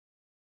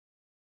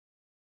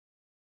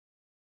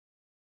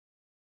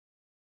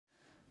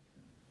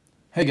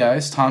Hey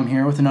guys, Tom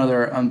here with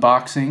another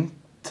unboxing.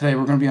 Today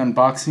we're going to be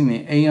unboxing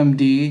the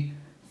AMD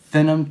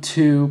Phenom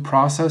II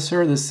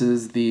processor. This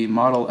is the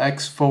model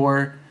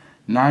X4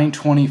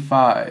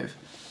 925.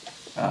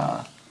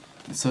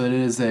 So it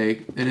is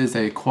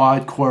a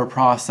quad core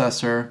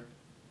processor,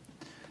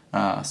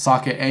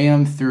 socket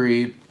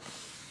AM3.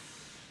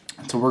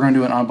 So we're going to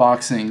do an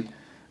unboxing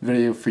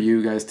video for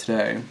you guys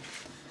today.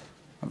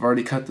 I've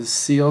already cut the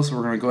seal, so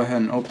we're going to go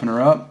ahead and open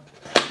her up.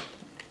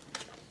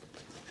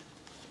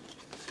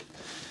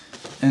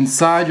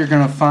 Inside you're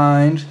going to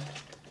find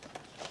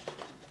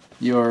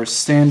your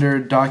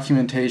standard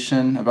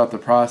documentation about the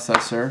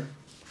processor.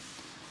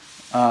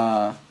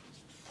 On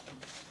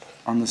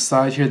the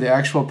side here, the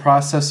actual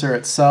processor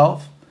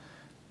itself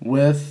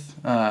with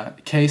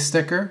case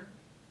sticker.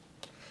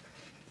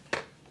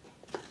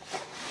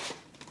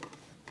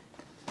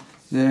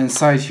 Then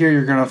inside here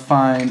you're going to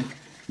find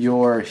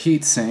your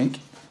heatsink.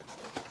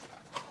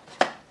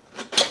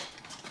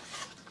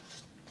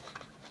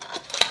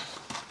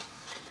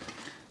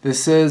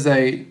 This is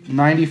a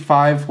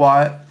 95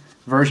 watt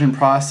version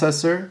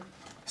processor,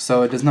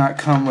 so it does not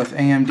come with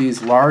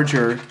AMD's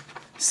larger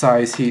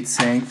size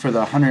heatsink for the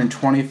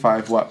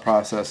 125 watt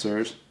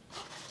processors.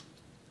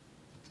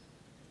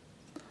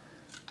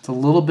 It's a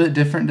little bit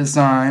different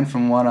design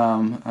from what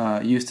I'm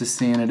used to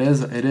seeing. It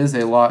is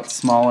a lot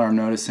smaller, I'm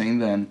noticing,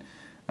 than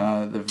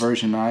the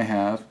version I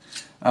have.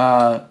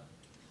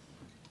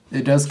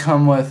 It does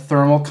come with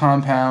thermal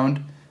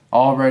compound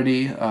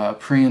already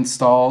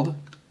pre-installed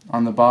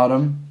on the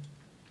bottom.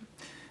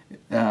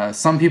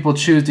 Some people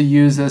choose to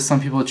use this,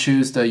 some people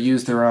choose to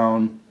use their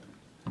own,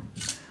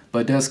 but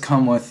it does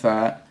come with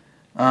that.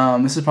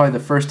 This is probably the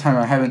first time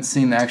I haven't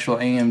seen the actual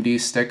AMD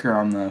sticker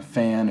on the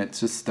fan.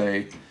 It's just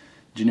a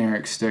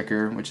generic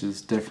sticker, which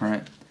is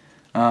different.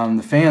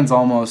 The fan's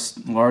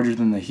almost larger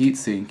than the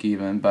heatsink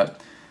even,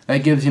 but that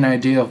gives you an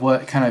idea of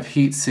what kind of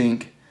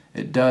heatsink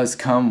it does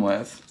come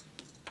with.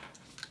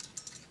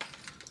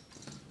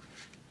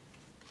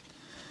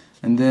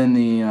 And then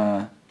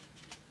the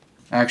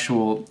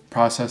actual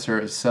processor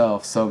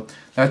itself. So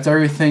that's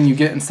everything you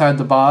get inside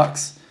the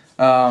box.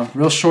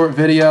 Real short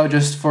video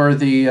just for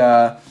the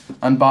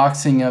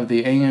unboxing of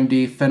the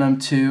AMD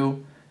Phenom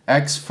II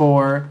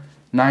X4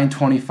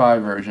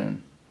 925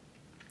 version.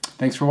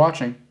 Thanks for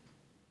watching.